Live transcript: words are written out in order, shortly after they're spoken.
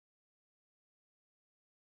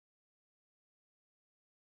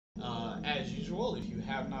As usual, if you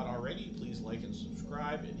have not already, please like and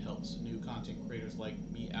subscribe. It helps new content creators like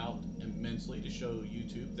me out immensely to show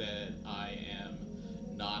YouTube that I am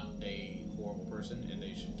not a horrible person and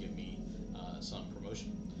they should give me some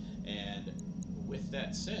promotion. And with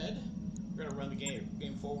that said, we're going to run the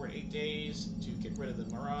game forward 8 days to get rid of the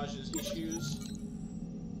Mirage's issues.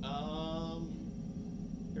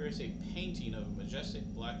 There is a painting of a majestic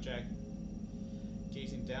blackjack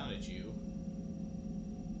gazing down at you.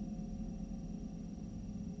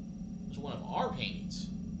 It's one of our paintings.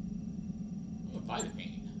 I'm gonna buy the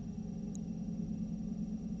painting.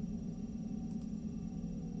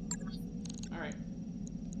 Alright.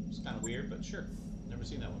 It's kind of weird, but sure. Never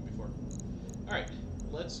seen that one before. Alright,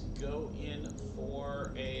 let's go in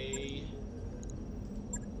for a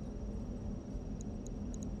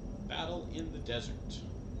battle in the desert.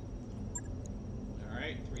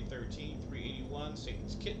 Alright, 313, 381,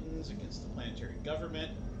 Satan's Kittens against the planetary government.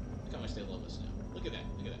 Look how much they love us now. Look at that,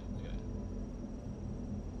 look at that, look at that.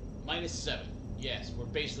 -7. Yes, we're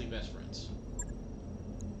basically best friends.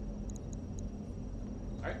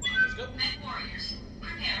 Alright, let's go. Warriors,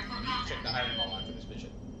 prepare for Need to check the hiring hall after this mission.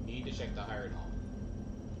 Need to check the hiring hall.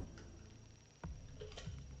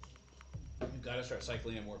 We've got to start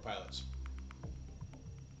cycling in more pilots.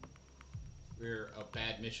 We're a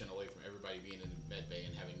bad mission away from everybody being in the med bay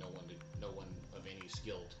and having no one of any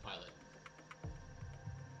skill to pilot.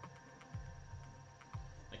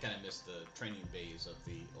 I kind of miss the training bays of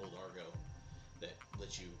the old Argo that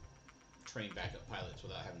lets you train backup pilots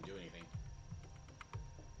without having to do anything.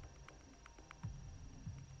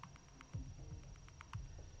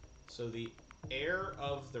 So the heir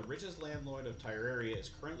of the richest landlord of Tyraria is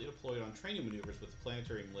currently deployed on training maneuvers with the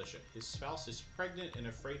planetary militia. His spouse is pregnant and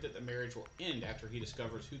afraid that the marriage will end after he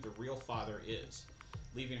discovers who the real father is,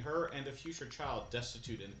 leaving her and the future child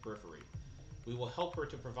destitute in the periphery. We will help her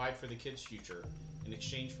to provide for the kid's future in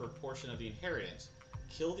exchange for a portion of the inheritance.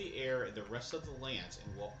 Kill the heir and the rest of the lands,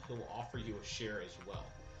 and he will offer you a share as well.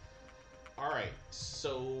 Alright,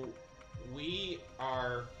 so we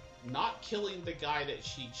are not killing the guy that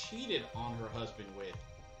she cheated on her husband with.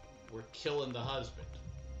 We're killing the husband.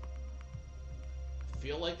 I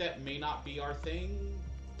feel like that may not be our thing,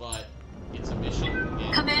 but it's a mission.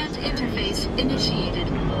 Command interface initiated.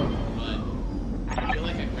 But I feel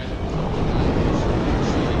like I'd rather kill the guy that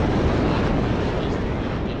she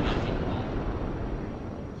did nothing wrong.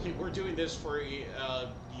 We're doing this for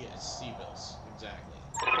yes, C-bills. Exactly.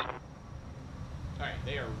 Alright,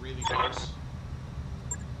 they are really close.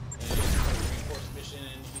 And reinforced mission,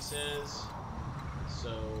 he says.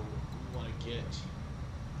 So we want to get.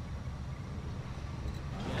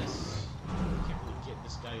 Yes, we can't really get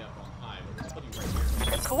this guy up on high, but let's put him right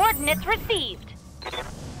here. Coordinates received.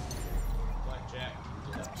 Blackjack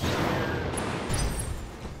can get up here.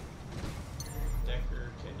 Decker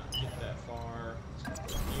cannot get that far.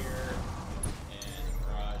 Let's go here, and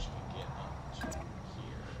Mirage can get up to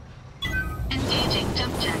here. Engaging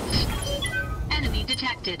jump jets. Enemy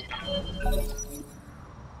detected. We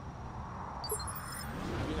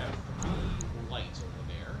have 3 lights over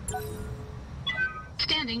there.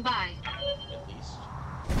 Standing by. At least.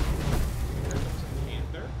 Here comes a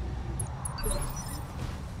Panther.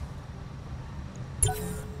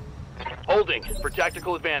 Holding for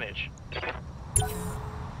tactical advantage. Let me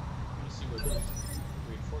see where the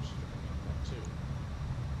reinforcements are coming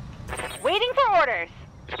from, too. Waiting for orders.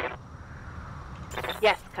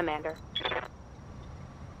 Yes, Commander.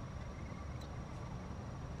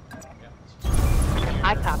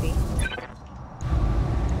 I copy.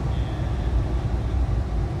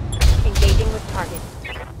 Engaging with target.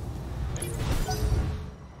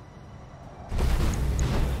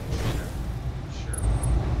 Sure.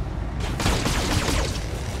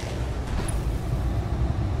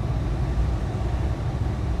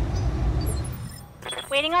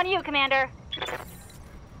 Waiting on you, Commander.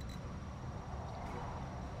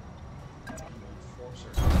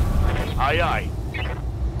 Aye, aye.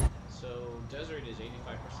 So, Desert is 85%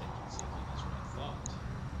 heat seeking, that's what I thought.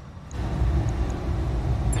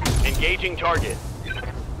 Engaging target. Alright,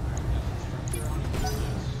 got some structure on it.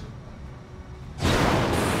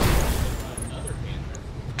 Another Panther.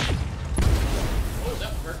 Oh,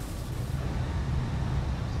 that hurt.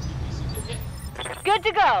 TPC to hit. Good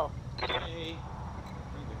to go. Okay.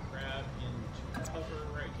 Bring the crab into cover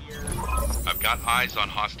right here. I've got eyes on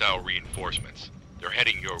hostile reinforcements. They're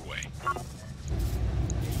heading your way.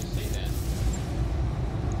 Did you say that?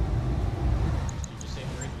 Did you say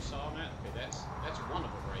where you saw him at? Okay, that's one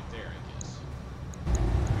of them right there, I guess.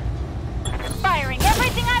 Right. Firing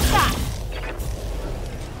everything I've got.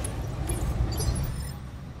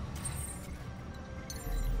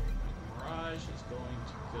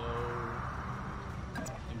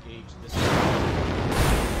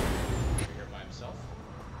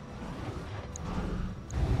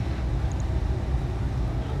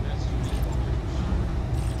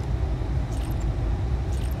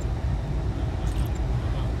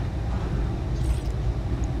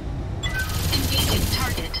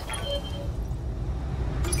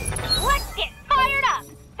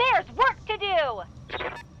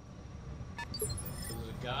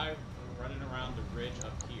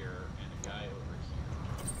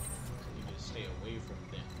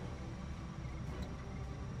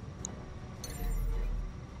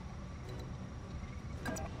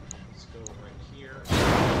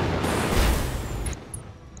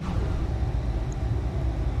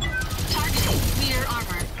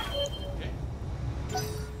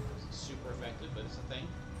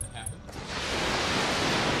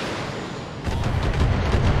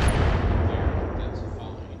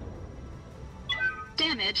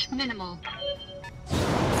 minimal.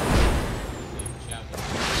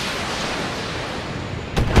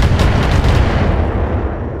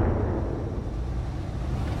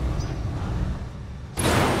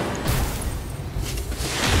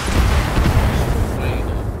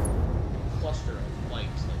 Cluster of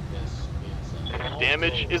lights like this is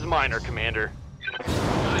Damage is minor, Commander.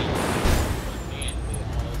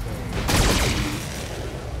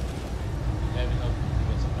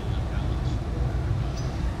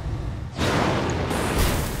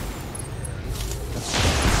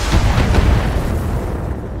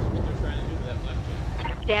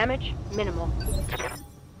 Damage minimal.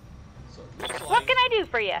 So it looks What like can I do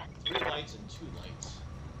for you? 3 lights and 2 lights.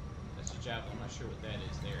 That's a javelin. I'm not sure what that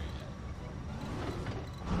is there yet.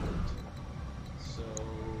 So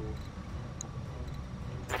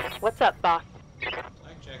What's up, boss?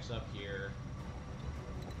 Blackjack's up here.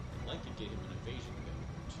 I'd like to get him an evasion gun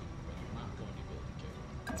or 2, but I'm not going to be able to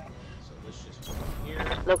get one. So let's just put him here.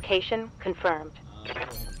 Location confirmed. Go ahead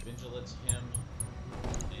and vigilance him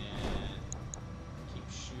and keep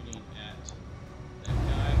shooting at that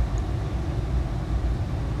guy.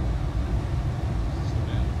 Slow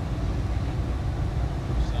down.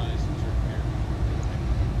 Size and turn here.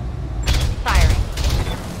 Firing.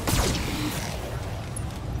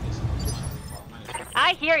 Minus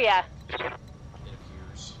I hear ya. it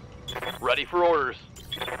appears. Ready for orders.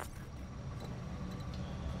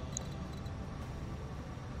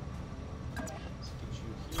 Let's get you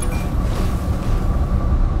here.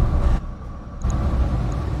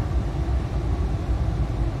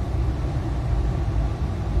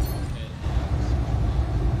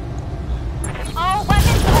 All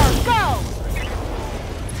weapons are go!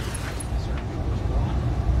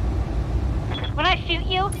 When I shoot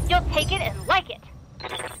you, you'll take it and like it.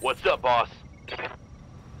 What's up, boss?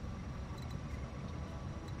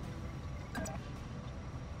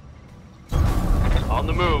 On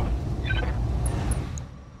the move.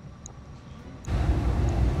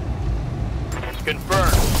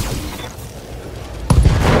 Confirmed.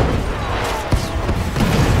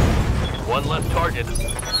 One less target.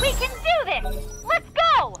 We can do this! Let's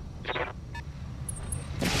go!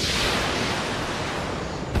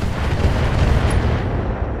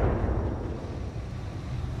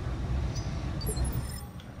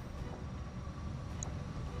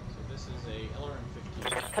 So this is a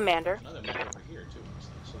LRM-15. Commander. Another mech over here too. So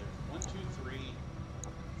there's 1, 2, 3,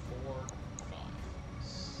 4, 5.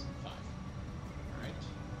 5. All right.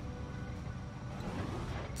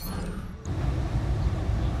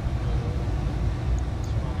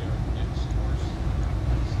 That's probably our next course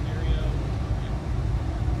scenario.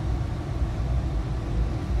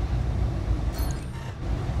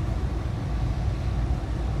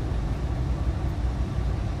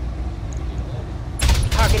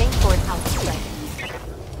 Targeting toward altitude.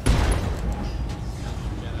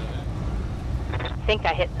 Think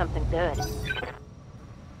I hit something good. Not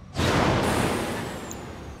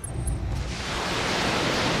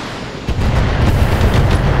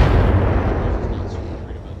super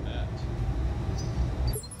worried about that.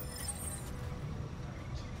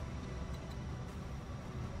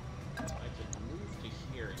 I can move to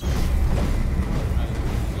here.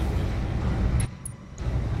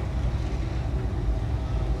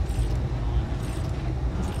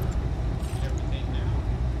 Everything now.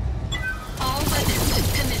 All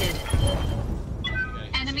weapons committed. You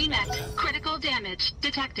gotta Enemy mech. consider that. Critical damage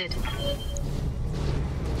detected.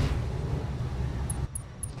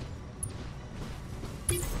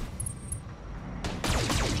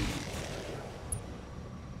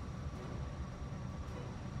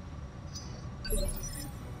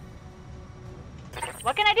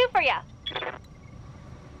 What can I do for you?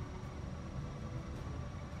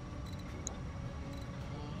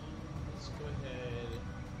 Let's go ahead and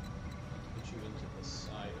put you into the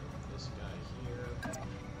side of this guy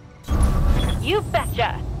here. You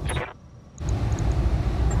betcha!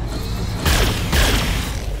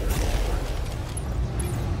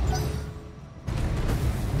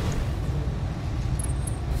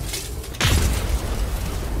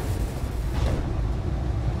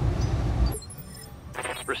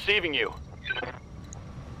 Receiving you.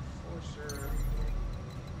 Forcer.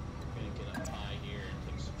 We're gonna get up high here and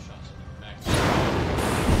take some shots in the back.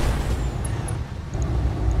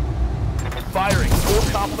 Firing. Full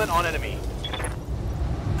complement on enemy.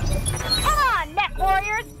 Come on, mech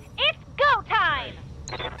warriors! It's go time!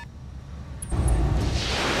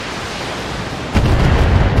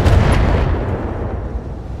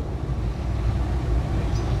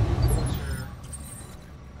 Forcer.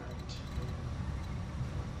 Alright.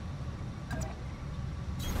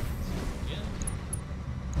 Again.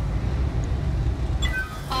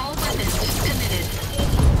 All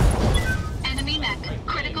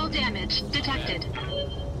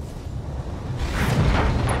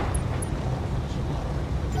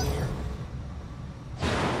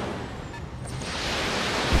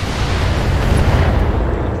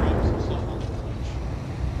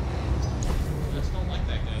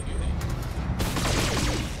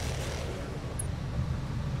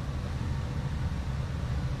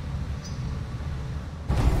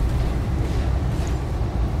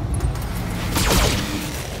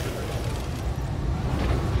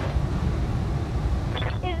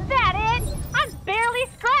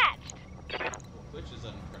is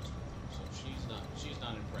unimpressed with you, so she's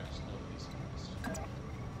not impressed. Nobody's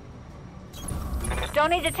impressed. Don't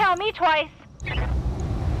need to tell me twice.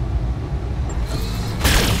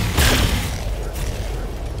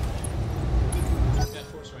 That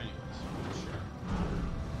torso anyways, for sure.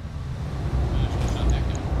 I should have shot that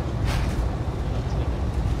guy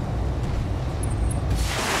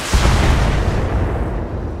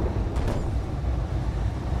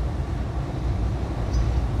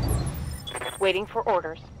first. Waiting for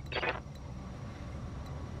orders.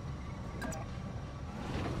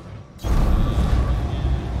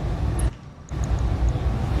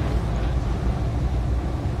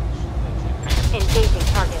 Engaging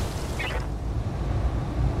target.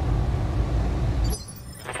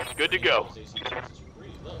 Good to go. Is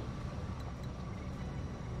pretty low.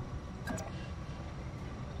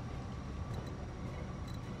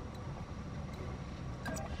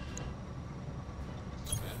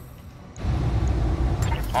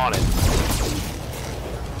 On it.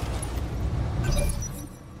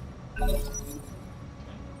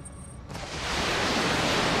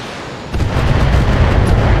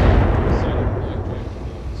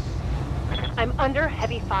 I'm under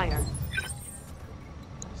heavy fire.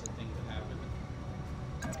 That's a thing that happened.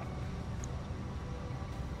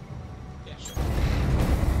 Yeah, sure.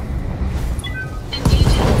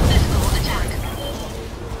 Engaging missile attack.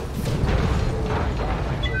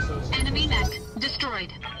 Enemy mech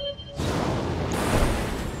destroyed.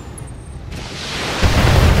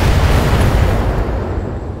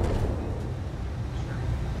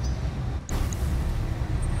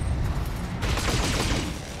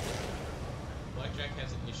 Blackjack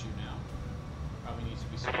has an issue now. Probably needs to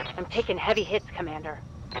be sorted. I'm taking heavy hits, Commander.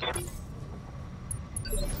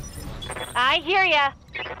 I hear ya.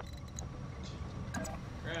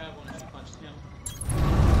 Grab one if you punched him.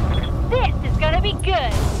 This is gonna be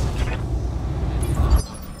good.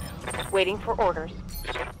 Waiting for orders.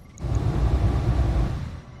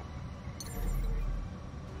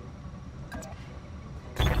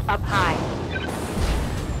 Up high. Oh,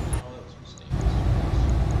 that was a mistake.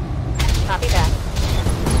 Copy that.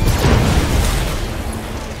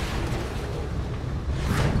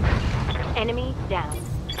 Enemy down.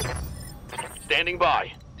 Standing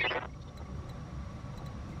by.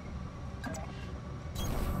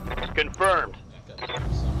 Confirmed. Back up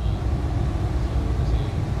some, so there's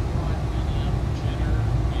a quad medium Jenner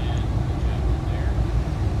and the javelin there.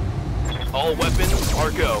 All weapons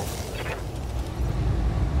are go.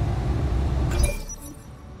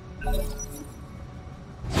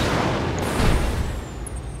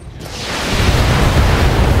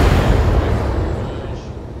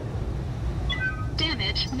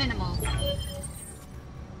 Damage minimal.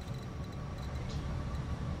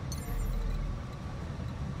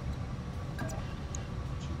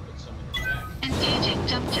 Put some in the back. Engaging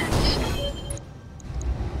jump jets.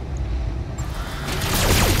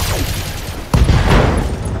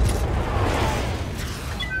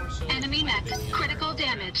 Torso. Enemy mech critical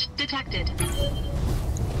damage detected.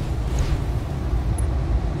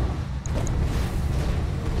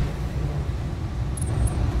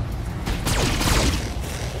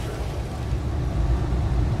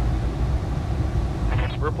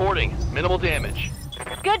 Reporting. Minimal damage.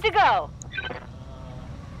 Good to go.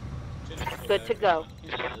 Jenner's still Good to got go.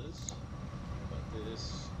 everything on his, but this,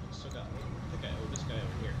 you still got the guy, oh, this guy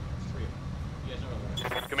over here. There's three of them. You guys know where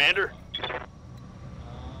they're at? Commander.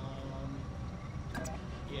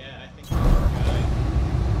 Yeah, I think that's the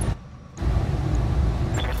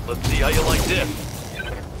guy. Let's see how you like this. He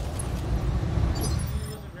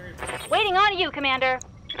wasn't very friendly. Waiting on you, Commander.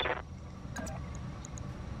 Put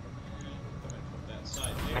that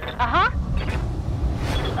side there. Uh-huh.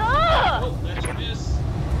 Ugh! Oh, that's a miss.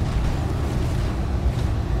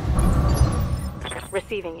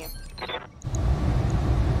 Receiving you.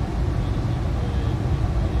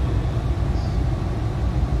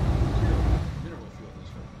 Mineral fuel is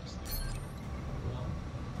hurting us there. Well,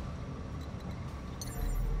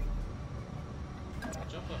 I'll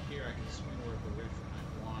jump up here. I can swing where the direction I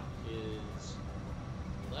want. His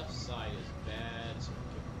left side is bad, so we'll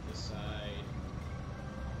give him this side.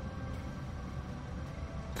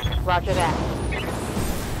 Roger that.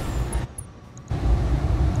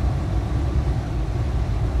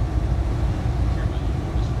 Care about you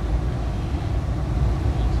on this one.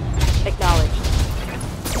 Acknowledged.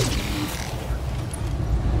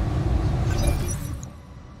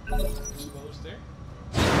 Exposed there.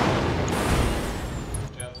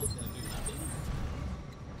 Javelin's gonna do nothing.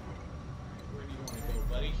 Where do you want to go,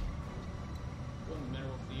 buddy? Go in the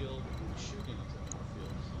mineral field. We'll be shooting into the mineral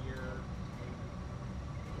field here.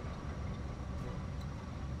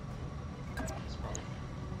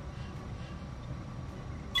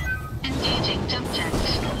 object.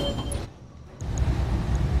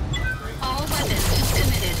 All weapons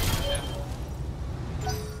committed.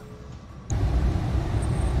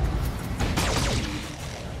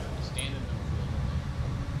 Stand in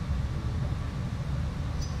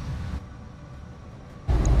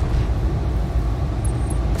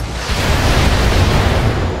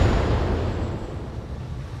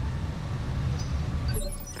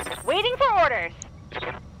the Waiting for orders.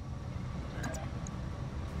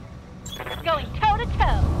 Going toe to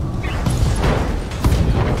toe.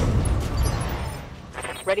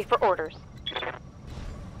 Ready for orders.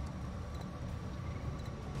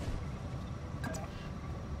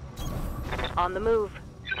 On the move.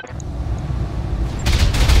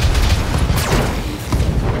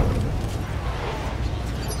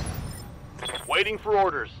 Waiting for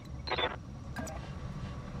orders.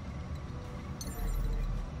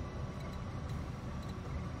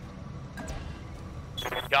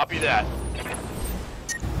 Copy that.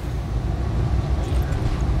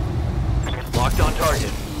 Locked on target.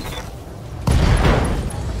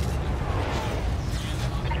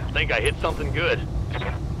 Think I hit something good.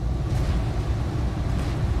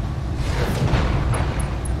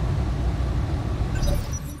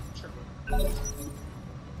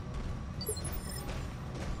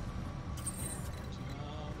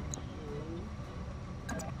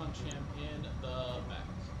 punch him in the back.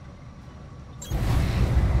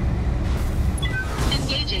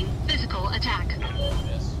 Engaging physical attack.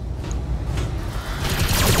 Miss.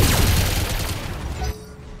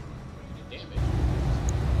 You did damage.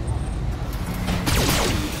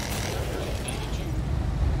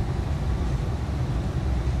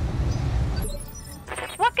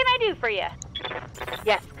 What can I do for you?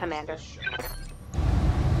 Yes, Commander.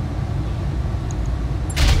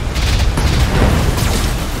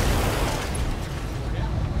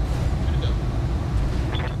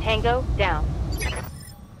 Tango down.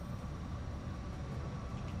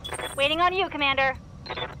 Waiting on you, Commander.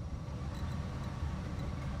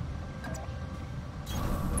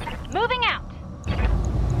 Moving out.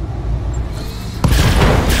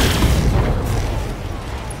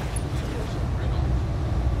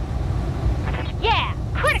 Yeah,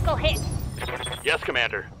 critical hit. Yes,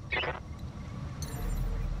 Commander.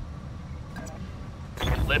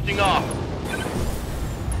 Lifting off.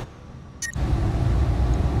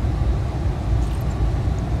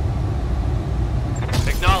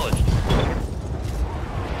 Acknowledged.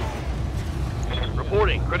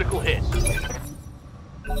 Reporting critical hit.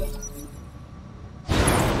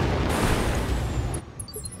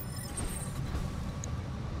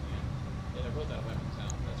 Yeah, they're both out of weapons now.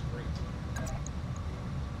 That's great.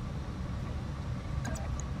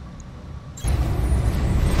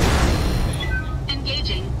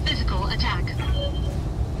 Engaging physical attack. He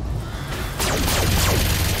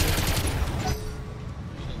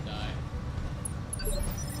didn't die.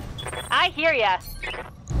 I hear ya.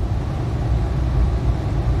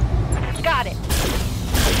 Got it.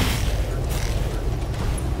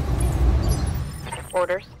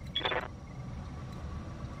 Orders.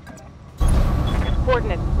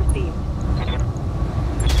 Coordinates received.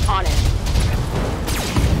 On it.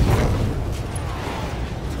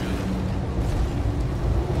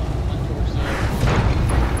 One torso.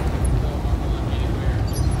 No armor anywhere.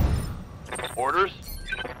 Orders.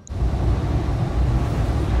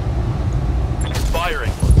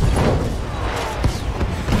 Firing.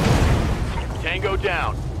 Tango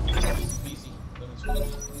down. Easy. That was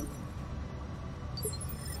easy.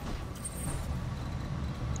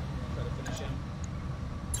 Try to finish him.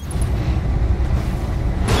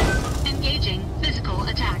 Engaging physical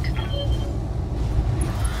attack.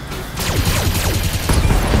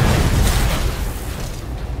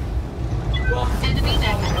 Well, Enemy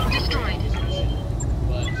mech destroyed.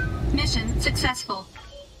 but Mission successful.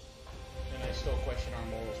 and I still question our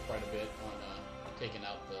morals quite a bit on taking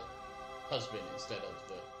out the husband instead of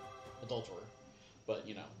the adulterer. But,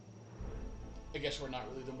 you know, I guess we're not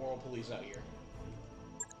really the moral police out here.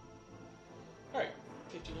 Alright,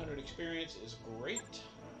 1500 experience is great.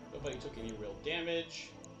 Nobody took any real damage.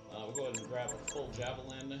 We'll go ahead and grab a full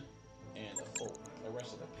javelin and the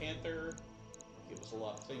rest of the panther. Give us a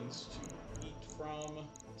lot of things to eat from,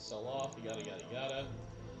 sell off, yada yada yada.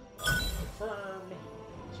 Confirm.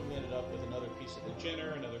 So we ended up with another piece of the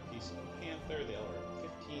Jenner, another piece of the Panther, the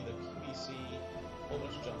LR-15, the PBC, a whole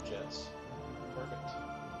bunch of jump jets. Perfect.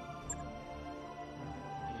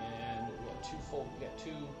 And we got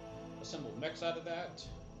two assembled mechs out of that,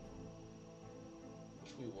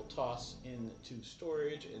 which we will toss into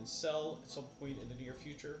storage and sell at some point in the near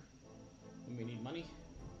future when we need money.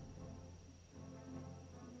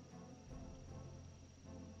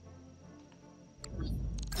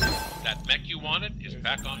 That mech you wanted is There's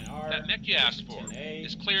back on. 9R. That mech you asked for 10A.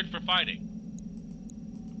 is cleared for fighting.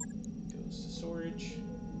 Goes to storage.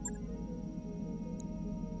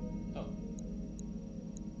 Oh.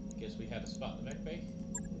 Guess we had a spot in the mech bay.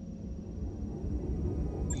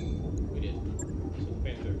 We did. So the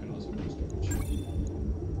Panther can also go to storage.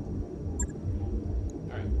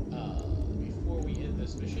 Alright, before we end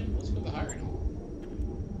this mission, let's go to the hiring hall.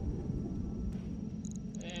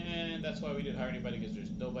 And that's why we didn't hire anybody, because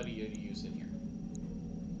there's nobody to use in here.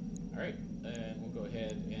 Alright, and we'll go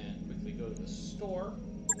ahead and quickly go to the store.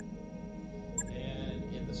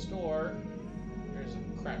 And in the store, there's a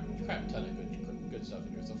crap ton of good stuff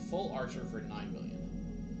in here. There's a full archer for 9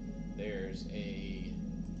 million. There's a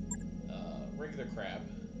regular crab.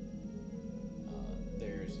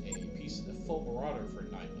 There's a piece of the full marauder for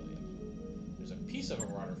 9 million. There's a piece of a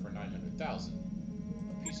marauder for 900,000.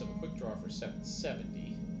 A piece of a quick draw for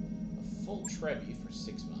 770. A full Trebi for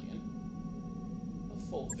 6 million. A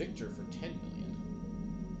full Victor for 10 million.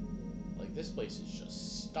 Like, this place is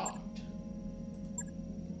just stocked.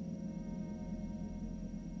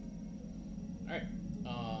 Alright,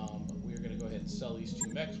 we're gonna go ahead and sell these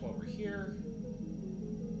 2 mechs while we're here.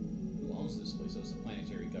 Who owns this place? Oh, it's the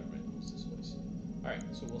planetary government owns this place. Alright,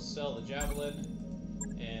 so we'll sell the Javelin,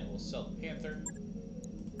 and we'll sell the Panther.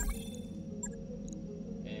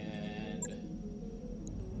 And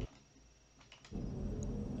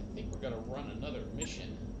I think we're gonna run another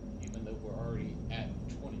mission, even though we're already at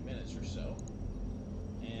 20 minutes or so.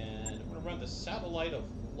 And I'm gonna run the Satellite of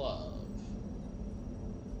Love.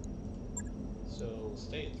 So we'll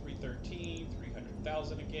stay at 313,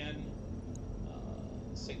 300,000 again.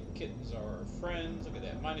 Satan Kittens are our friends. Look at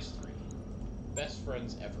that, -3. Best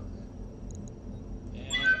friends ever.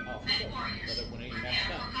 And off we go. Another 180 max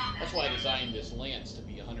ton. That's why I designed this Lance to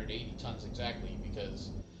be 180 tons exactly,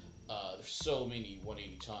 because there's so many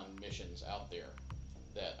 180 ton missions out there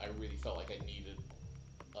that I really felt like I needed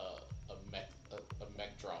a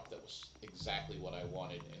mech drop that was exactly what I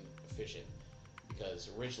wanted and efficient. Because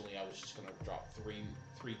originally I was just going to drop three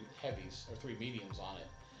heavies or 3 mediums on it,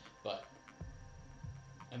 but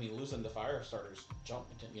I mean, losing the fire starters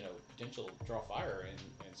potential draw fire and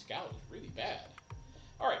scout is really bad.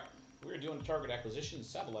 Alright, we're doing a target acquisition,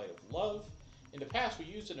 Satellite of Love. In the past, we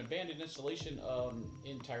used an abandoned installation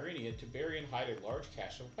in Tyrrhenia to bury and hide a large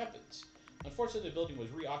cache of weapons. Unfortunately, the building was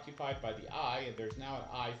reoccupied by the Eye, and there's now an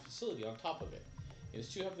Eye facility on top of it. It is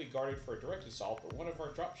too heavily guarded for a direct assault, but one of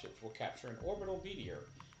our dropships will capture an orbital meteor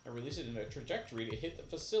and release it in a trajectory to hit the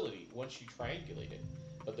facility once you triangulate it,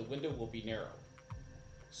 but the window will be narrow.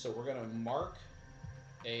 So we're going to mark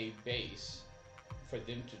a base for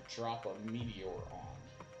them to drop a meteor on.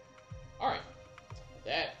 Alright,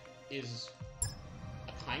 that is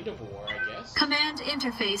a kind of war, I guess. Command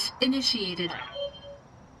interface initiated.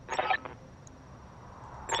 Alright.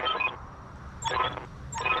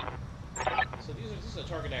 So this is a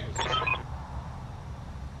target acquisition.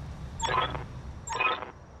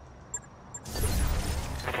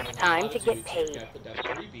 Time to get paid. Gotta put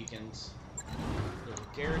down 3 beacons. There's a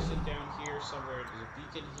garrison down here somewhere. There's a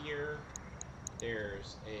beacon here.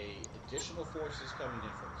 There's additional forces coming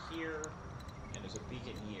in from here, and there's a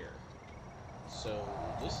beacon here. So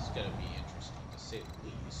this is going to be interesting, to say the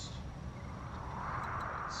least.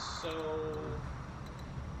 So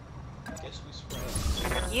I guess we spread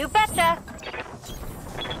out here. You betcha!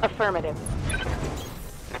 Affirmative.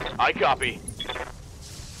 I copy.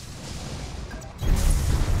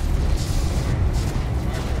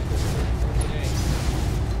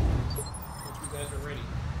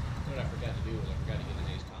 What I forgot to do was I forgot to get an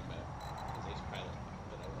ace combat, his ace pilot,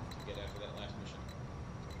 that I wanted to get after that last mission.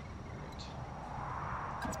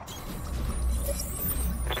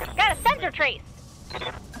 Alright. Got a sensor trace!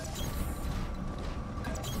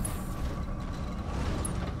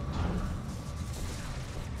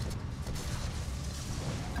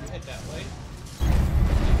 You head that way.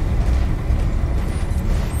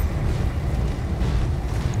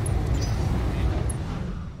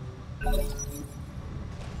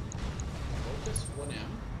 Focus 1M.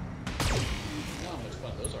 Know how much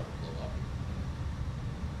fun those are to blow up.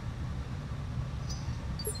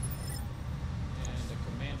 And a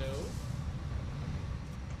commando.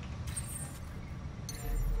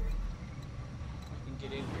 I can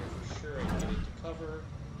get in here for sure. I can get into cover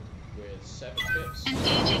with 7 pips.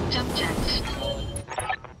 Engaging jump jets.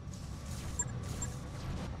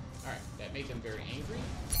 Alright, that made them very angry.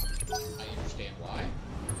 I understand why.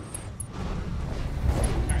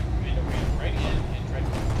 Alright, Commando ran right in and tried to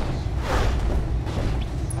kill us.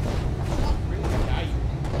 Not really value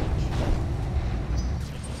much.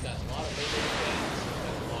 He's got a lot of melee defense, he's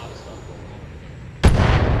got a lot of stuff going on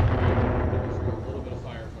over there.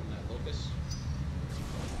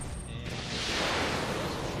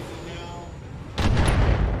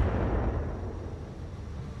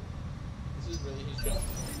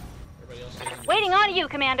 Waiting on you,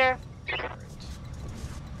 Commander. Alright. So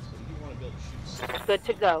you want to be able to shoot something. Good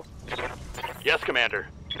to go. Yes, Commander.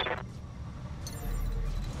 Jump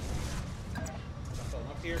on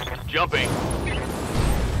up here. Jumping. Nice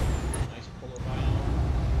polar biome.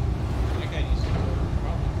 That guy needs to go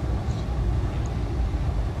probably first.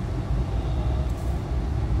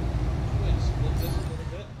 Go ahead and split this a little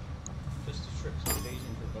bit. Just to strip some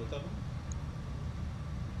evasion for both of them.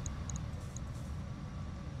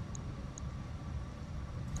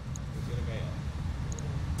 Where's the other guy at?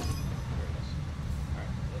 There he is.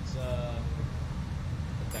 Alright, let's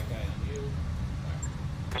put that guy on you.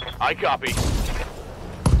 Alright. I copy.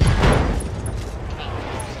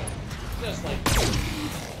 Just like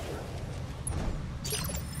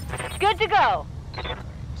Good to go. Alright.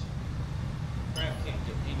 Crab can't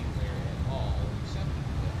get anywhere at all except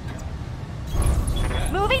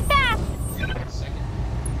that. Moving fast. Second.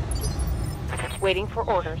 Waiting for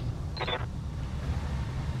orders. Can't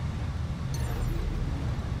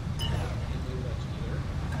do much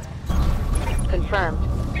either. Confirmed.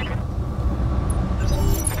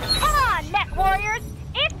 Come on, mech warriors.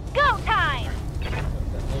 It's go time.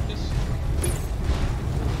 That locust.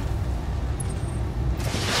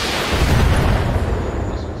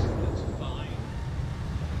 That's fine.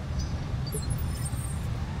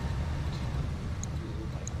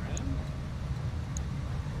 My friend.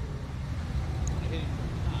 I'm gonna hit him from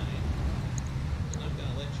behind. He's not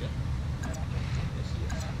gonna let you. Yes, he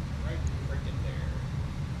is. Right freaking there.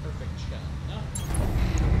 Perfect shot. No.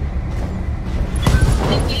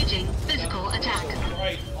 Engaging physical attack.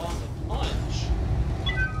 Right on the punch.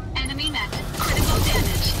 Enemy mech. Critical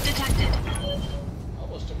damage detected.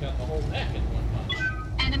 Almost took out the whole neck in one punch.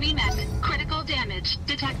 Enemy mech. Critical damage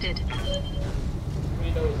detected.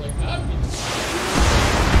 Window was like, ah.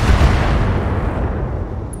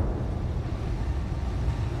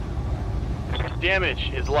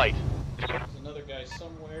 Damage is light. There's another guy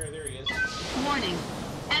somewhere. There he is. Warning.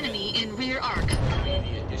 Enemy in rear arc.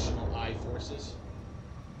 Any additional eye forces?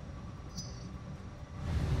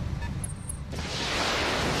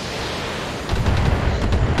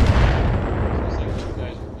 Looks like two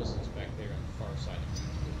guys were missiles back there on the far side of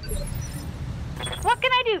the What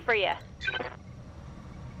can I do for you? So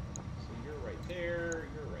you're right there,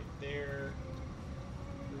 you're right there.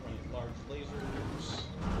 You're running large lasers.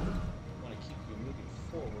 We want to keep you moving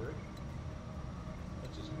forward as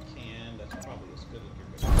much as we can. That's probably as good as you're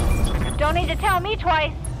going to. Don't need to tell me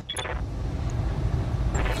twice.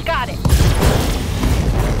 Got it.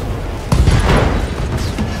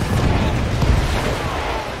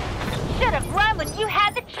 Should have run when you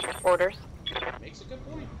had the orders. Makes a good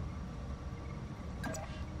point.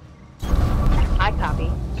 I copy.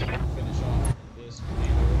 Finish off this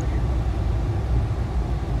commando over here.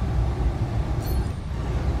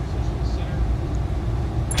 Position center.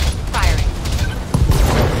 Firing.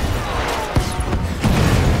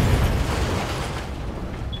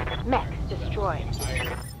 Mech destroyed.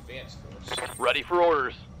 Entire advance force. Ready for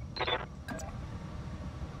orders.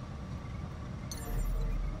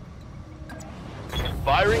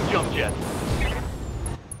 Firing jump jet. And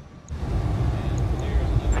over there is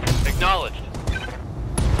another Acknowledged.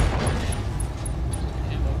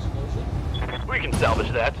 ammo explosion. We can salvage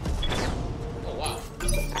that. Oh wow.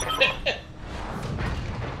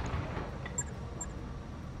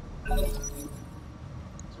 So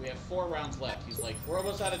we have 4 rounds left. He's like, we're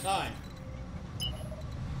almost out of time.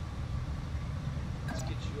 Let's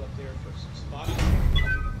get you up there for some spotting.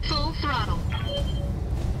 Full throttle.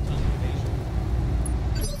 Tons of evasion.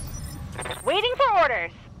 Waiting for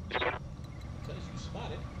orders. Because you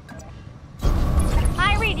spotted.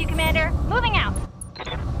 I read you, Commander. Moving out. That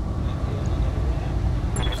is another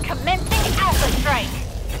one. Commencing Alpha Strike.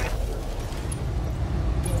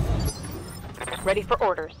 Ready for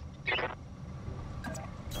orders.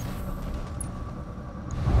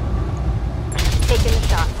 Taking the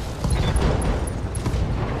shot.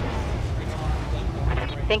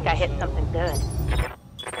 Think I hit something good.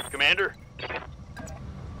 Commander.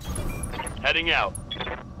 Heading out.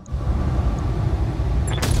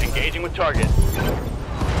 Engaging with target.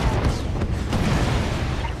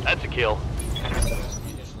 That's a kill.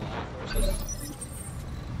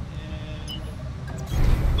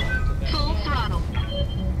 Full throttle.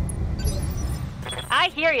 I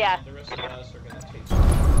hear ya. The rest of us are going to take just in case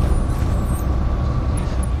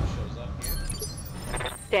somebody shows up here.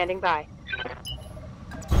 Standing by.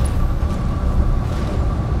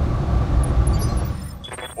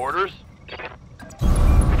 Orders?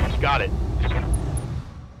 Got it.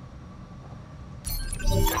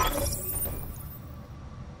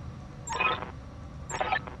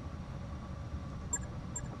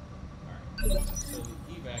 Alright.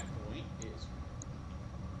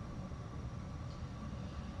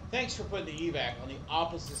 Thanks for putting the evac on the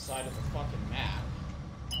opposite side of the fucking map.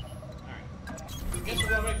 Alright. Guess we're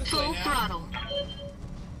going back this way Full now. throttle.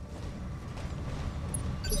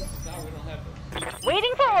 No, we don't have to.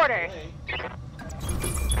 Waiting for orders.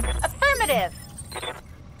 Affirmative.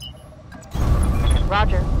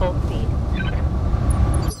 Roger, full speed.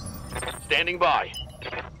 Standing by.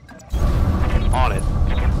 On it.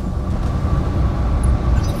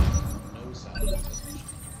 No sound.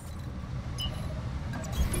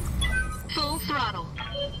 Full throttle.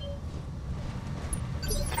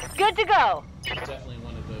 Good to go. It's definitely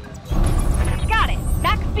one of those. Got it.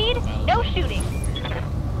 Max speed, no shooting.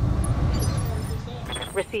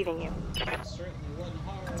 Receiving you. It certainly wasn't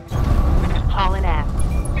hard. Hauling ass.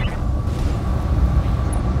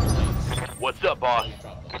 What's up, boss?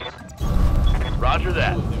 Drop bombs. Roger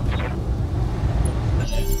that. One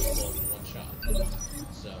shot.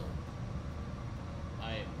 So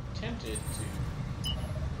I am tempted to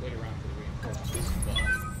wait around for the reinforcements, but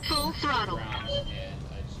Full throttle. rounds and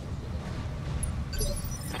I just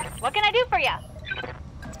What can I do for you?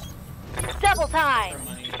 Double our time.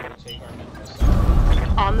 money will take our mental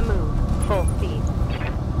stuff. On the move. Full speed.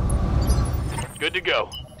 Good to go.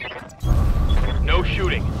 No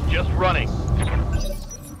shooting, just running.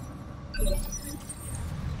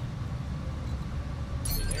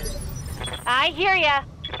 I hear ya.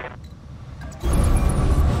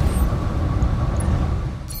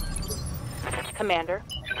 Commander.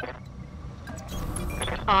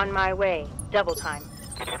 On my way. Double time.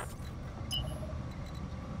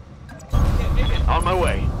 Can't make it. On my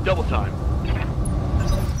way. Double time.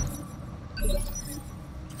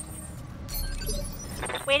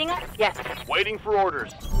 Waiting up? Yes. Waiting for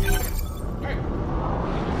orders. Alright.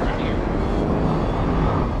 Right here.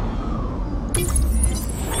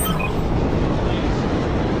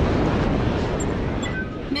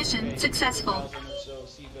 Mission successful. 1,000 or so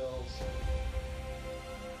C-bills.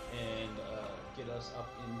 And get us up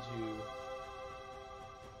into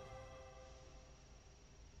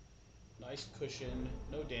nice cushion,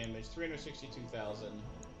 no damage, 362,000.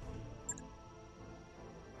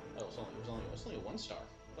 Oh, it was only a 1 star.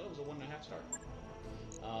 I thought it was a 1.5 star.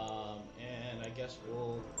 And I guess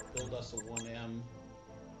we'll build us a 1M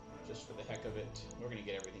just for the heck of it. We're gonna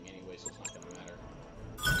get everything anyway, so it's not gonna matter.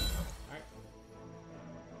 Alright.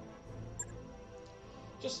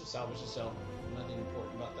 Just to salvage the cell. Nothing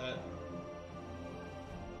important about that.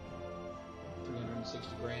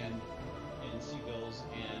 360 grand in C-bills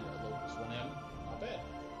and a Locust 1M. Not bad.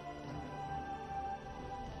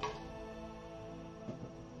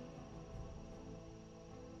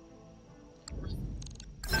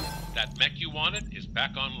 That mech you wanted is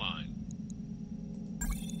back online.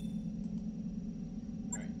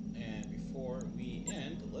 Alright, and before we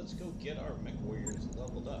end, let's go get our mech warriors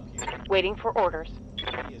leveled up here. Waiting for orders.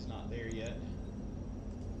 He is not there yet.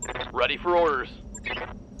 Ready for orders.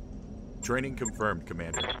 Training confirmed,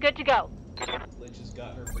 Commander. Good to go. Lynch has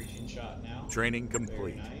got her breaching shot now. Training Very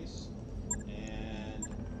complete. nice. And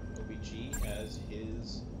OBG has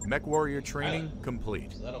his. Mech warrior training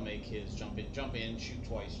complete. So that'll make his jump in, shoot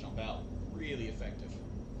twice, jump out really effective.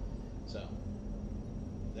 So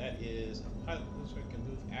that is pilot moves where it can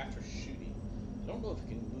move after shooting. I don't know if it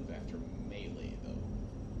can move after melee though.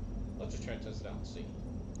 Let's just try to test it out and see.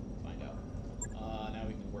 Find out. Now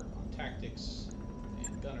we can work on tactics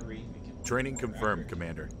and gunnery. We can Training more confirmed, accurate.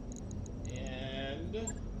 Commander. And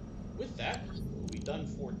with that, we'll be done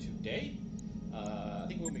for today. I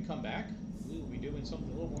think when we come back, we will be doing something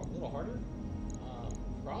a little harder.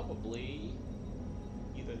 Probably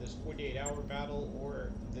either this 48-hour battle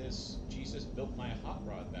or this Jesus built my hot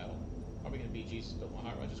rod battle. Probably gonna be Jesus built my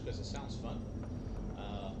hot rod just because it sounds fun.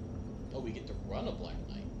 Oh, we get to run a Black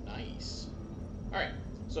Knight. Nice. All right.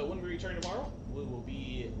 So when we return tomorrow, we will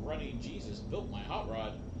be running Jesus built my hot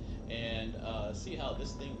rod and see how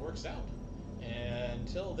this thing works out. And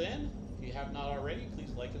until then, if you have not already,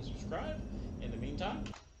 please like and subscribe. In the meantime,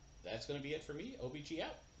 that's going to be it for me. OBG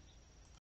out.